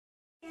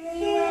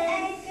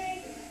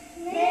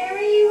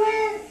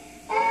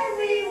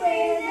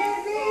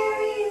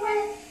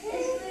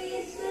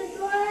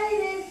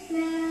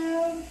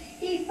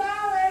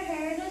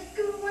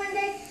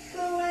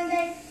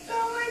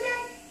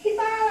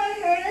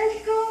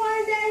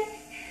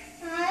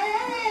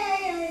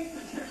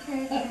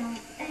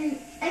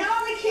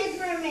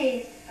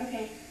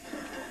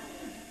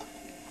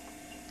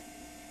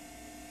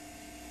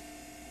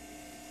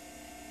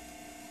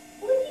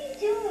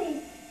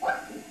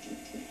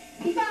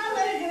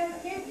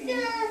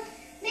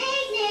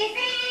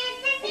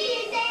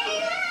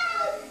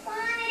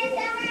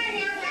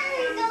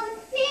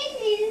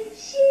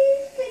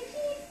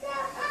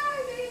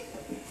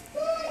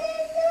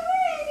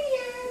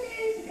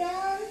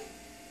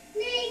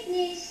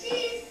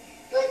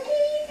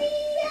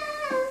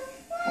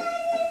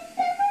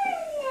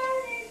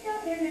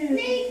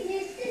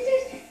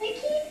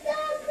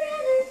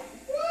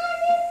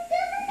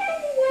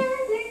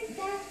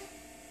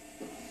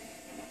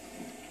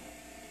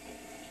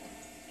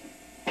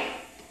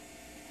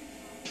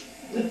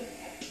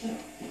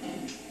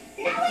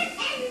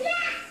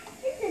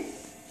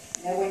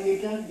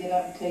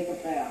take a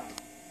bath.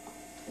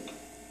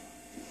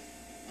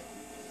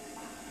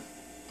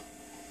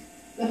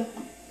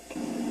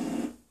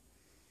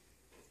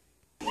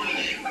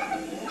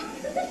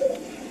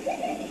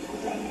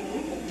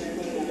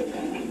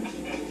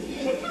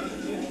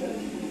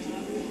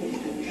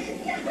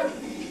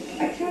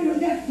 I tell you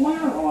that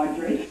flower,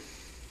 Audrey.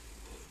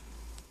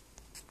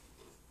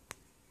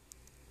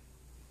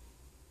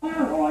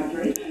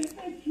 Audrey.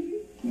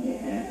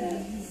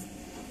 Yeah.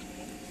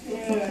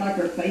 It looks like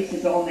her face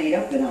is all made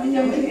up, and I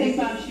know it is. Think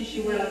about she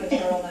should wear like a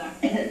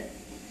turtleneck.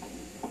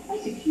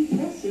 That's a cute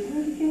dress.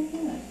 Where'd you get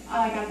that?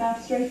 I got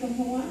that straight from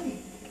Hawaii.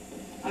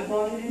 I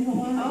bought it in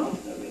Hawaii. Oh.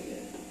 So we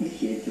did.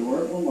 She's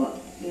adorable.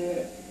 Look.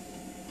 Yeah.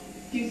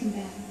 Do some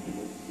bath.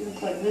 She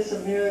looks like Miss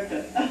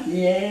America.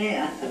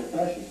 Yeah.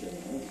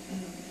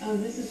 Oh,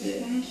 this is the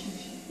fashion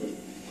show.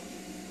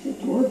 It's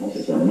adorable.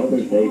 It's a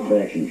Mother's Day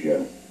fashion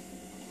show.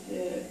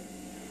 Yeah.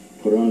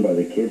 Put on by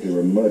the kids who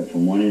were mud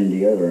from one end to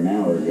the other an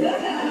hour ago.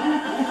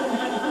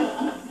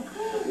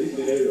 At least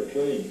they were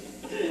clean.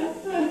 You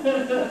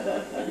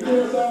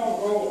never saw them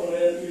grow for the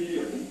last 2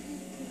 years.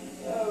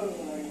 Oh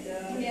my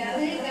God. Yeah,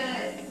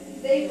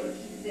 they were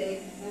sick.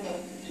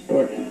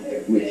 Start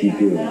with you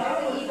doing. I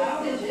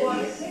was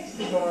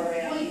 160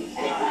 already.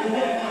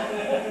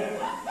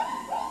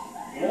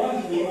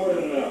 One's more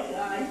than enough.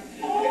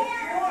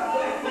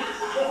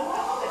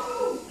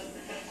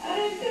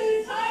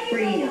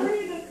 Trina.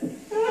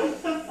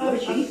 Oh,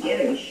 she's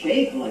getting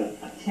shape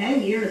like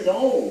 10 years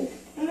old.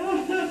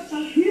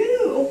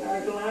 Phew.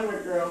 Our glamour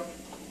girl.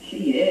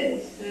 She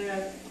is.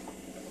 Yeah.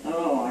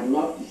 Oh, I'd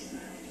love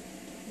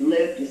to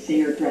live to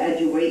see her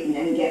graduate and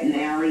then get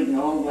married and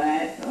all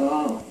that.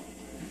 Oh.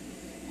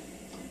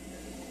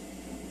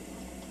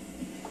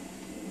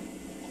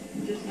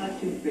 Just not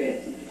too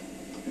fit.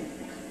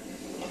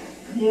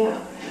 Yeah.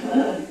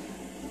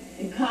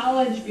 In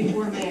college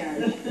before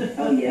marriage.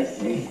 Oh, yes,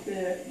 see.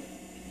 Yeah.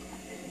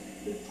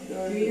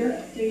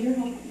 Do your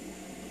homework.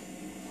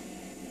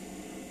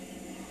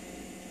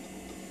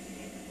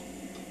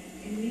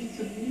 You need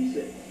some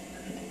music.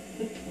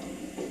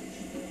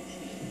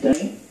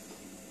 Danny?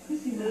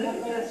 Chrissy, was that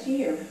last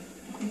year?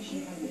 I think she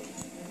had it.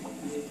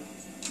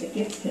 The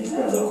Gibson Oh,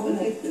 girl.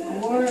 it's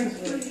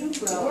gorgeous.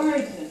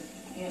 Gorgeous.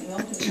 Aunt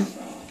Milton's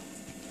umbrella.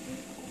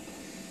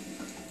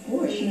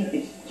 Boy,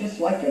 she's just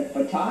like a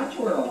baton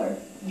twirler.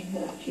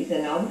 She's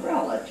an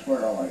umbrella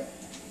twirler.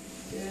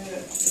 Yeah.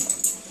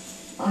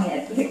 I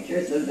had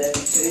pictures of them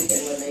too,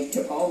 and when they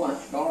took all my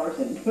scars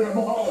and put them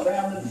all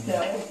around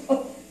themselves.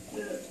 Now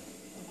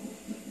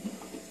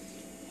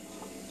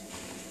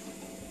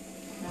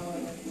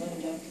it was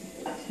Linda.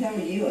 I tell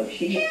you, if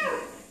she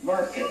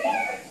versatile.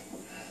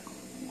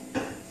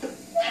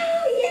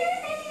 Wow,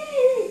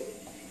 yay!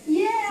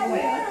 Yeah, Boy,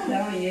 I wow.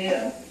 tell you.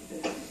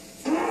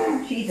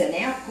 She's an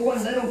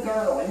outgoing little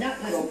girl, and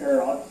not little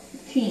girl,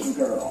 teen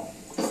girl.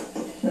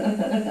 I'll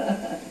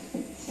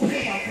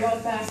throw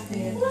it back to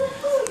you.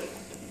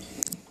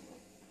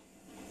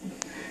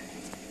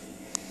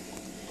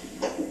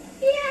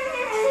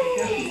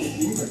 Yay!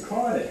 You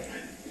recorded.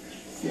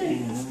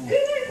 Good one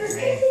for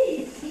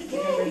Chrissy.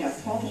 Remember how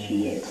tall she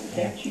is.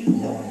 That shoes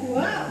on.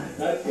 Wow.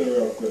 That's the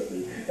real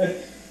Chrissy.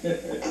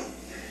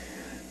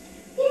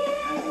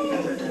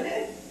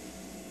 Yay!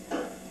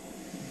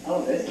 Oh,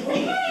 this one.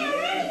 Hey!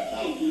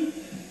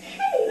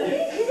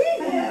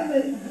 I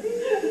haven't.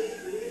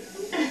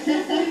 I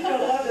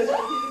love this.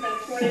 She's about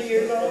 20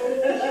 years old.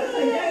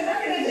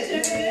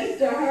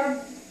 To her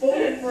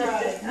full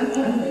bride.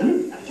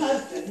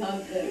 Husband.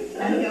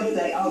 And he'll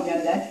say, oh, no,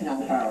 that's not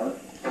her.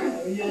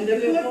 Oh, you end up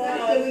with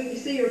so we can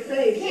see your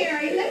face.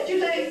 Keri, lift your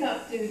legs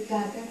up, dude. Go.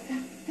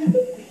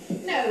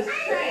 No,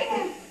 straight.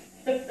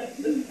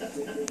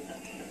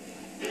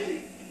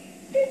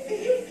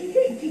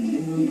 Can you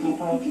move,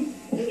 Papa?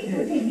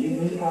 Can you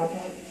move,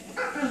 Papa?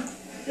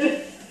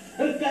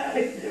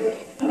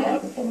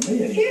 For me,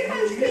 Here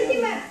comes Chrissy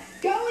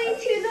going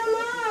to the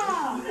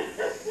mall.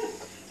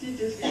 She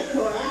just got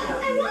caught I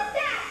out. want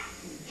that.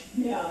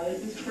 Yeah, this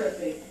is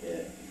trippy.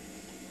 Yeah.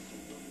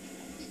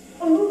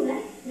 Oh,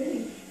 that's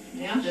pretty.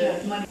 Now she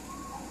has money.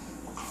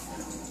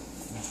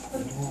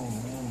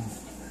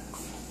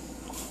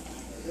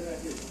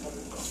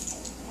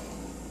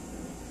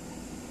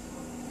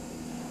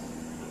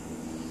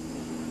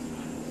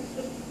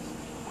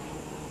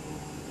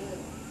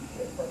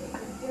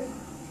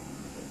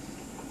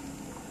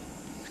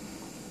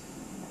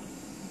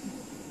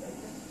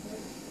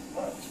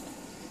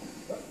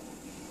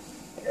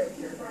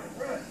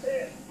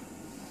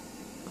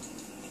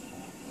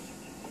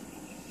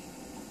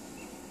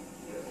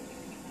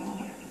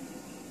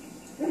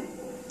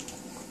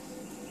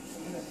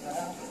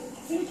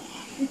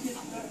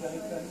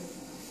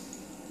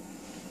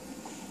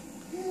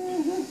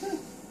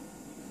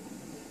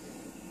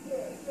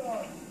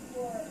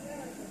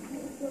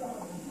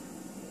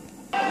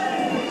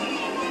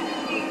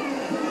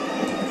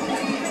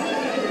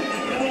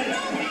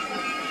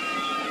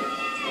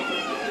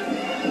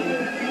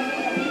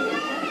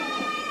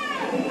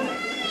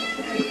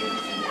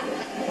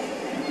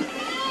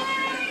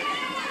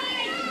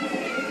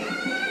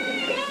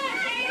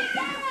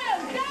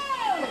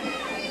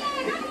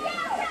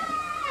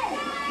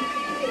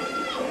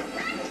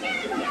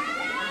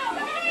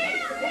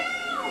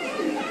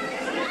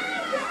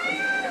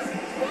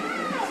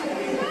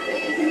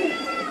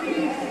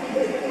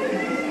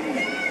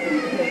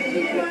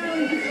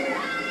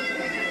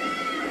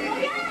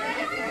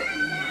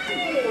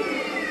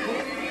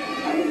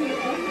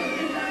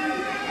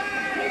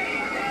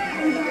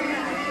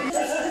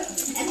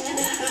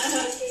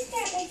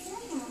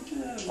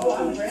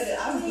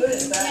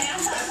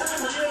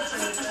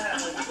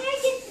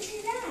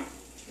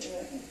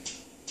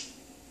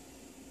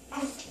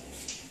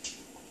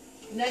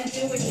 And then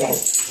do what you...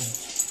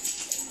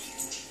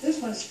 This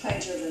one's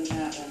tighter than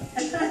that one.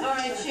 All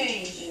right,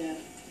 change. Yeah.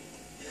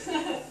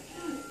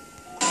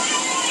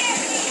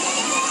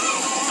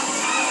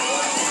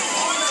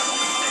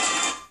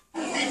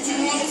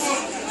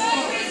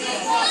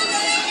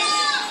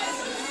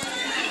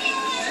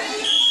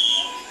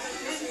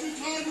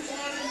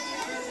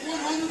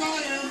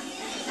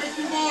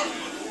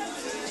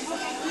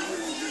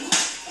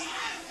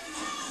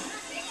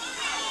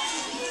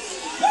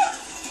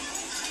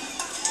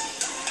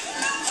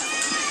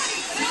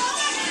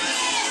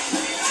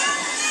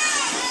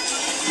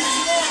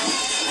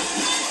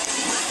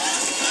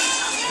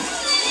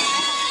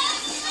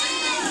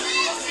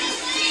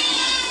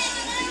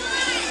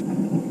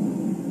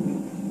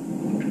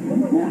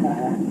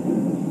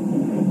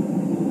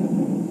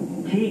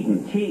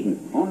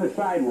 Cheating, on the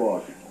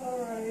sidewalk. All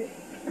right.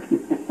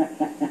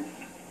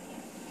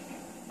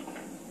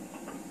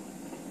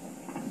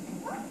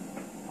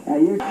 Now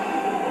you.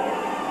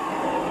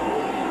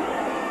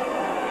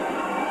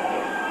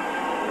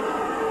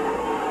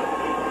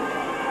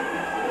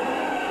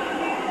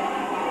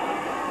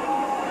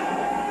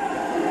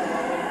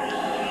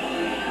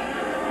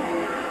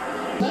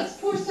 Let's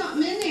pour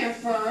something in there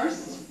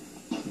first.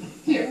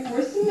 Here,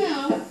 pour some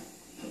milk.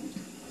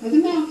 Pour the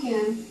milk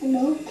in. The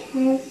milk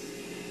has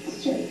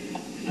sugar.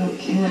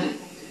 Okay.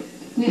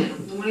 Now,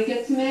 you want to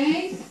get some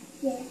eggs?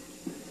 Yeah.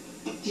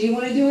 Do you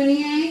want to do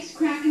any eggs?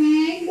 Crack an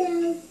egg?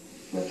 No.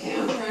 Okay,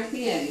 I'll crack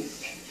the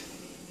eggs.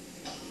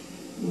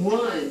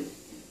 1.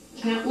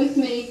 Count with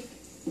me.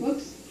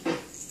 Whoops.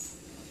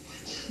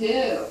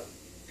 2.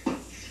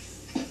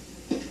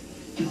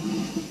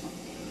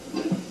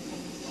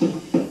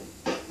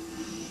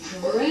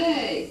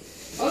 Hooray!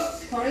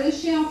 Oh, part of the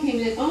shell came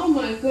in. Oh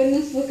my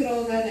goodness, look at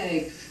all that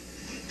egg.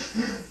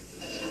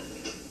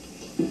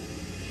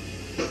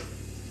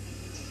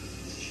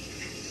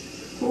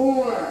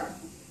 4.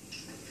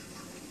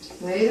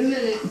 Wait a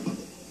minute.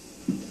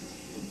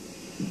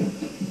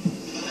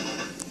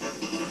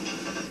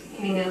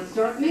 Okay, now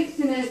start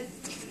mixing it.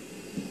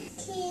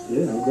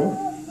 Yeah, I'm good.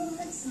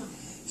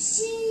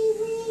 She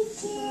will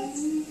get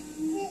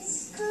this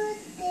could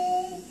be.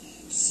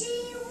 She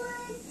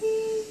would be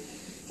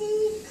the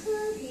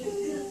could be.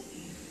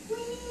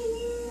 When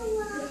you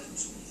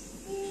watch,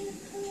 you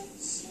could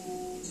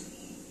see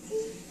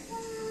the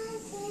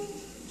cousin.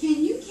 Can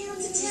you count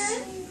to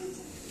 10?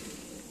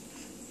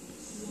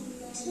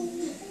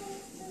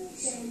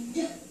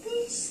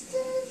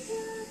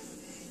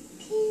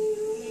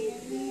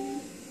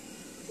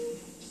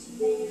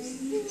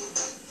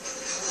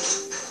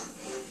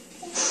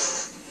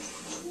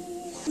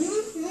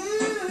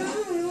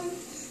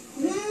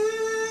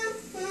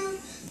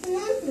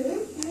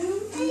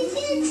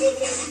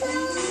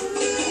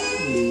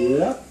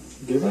 Yep,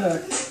 get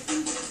back.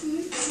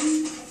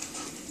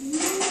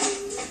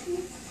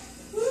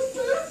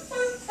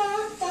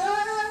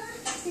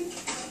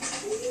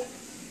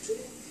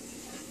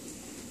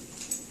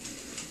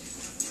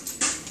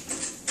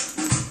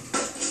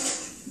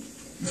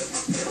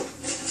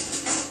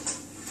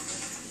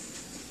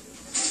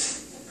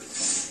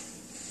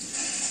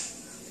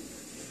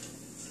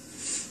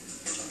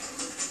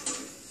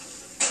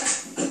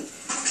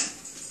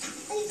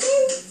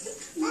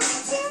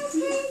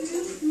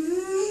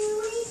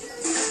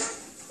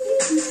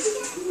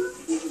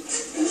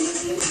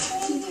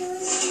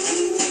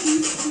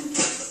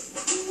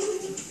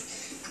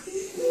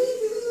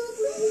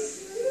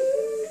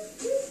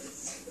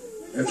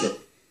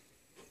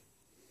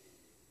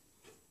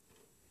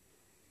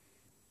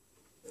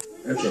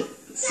 Okay,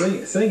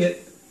 sing it.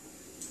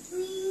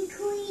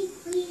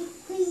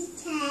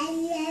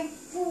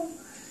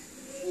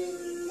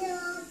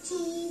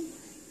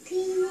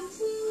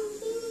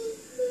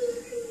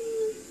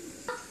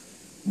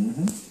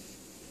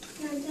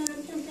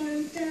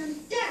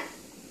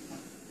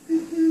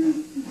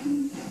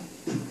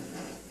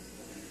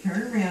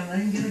 Turn around, let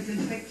him get a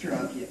good picture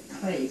of you,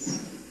 please.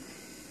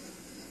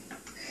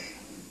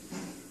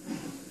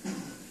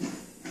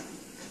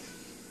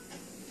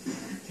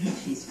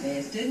 She's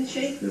fast, isn't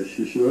she? Yes,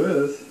 she sure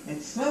is.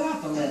 And slow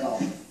up a little.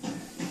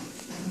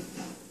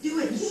 Do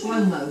it in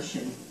slow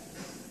motion.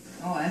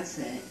 Oh, that's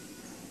it.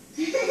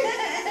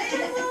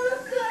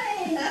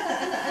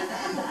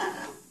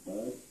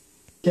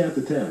 Count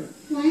to 10.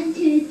 1,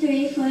 2,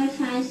 3, 4,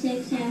 5,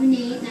 6, 7,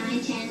 8,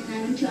 9, 10,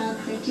 11, 12,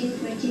 13,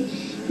 14,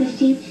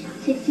 15,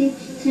 16,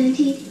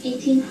 17,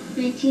 18,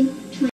 19,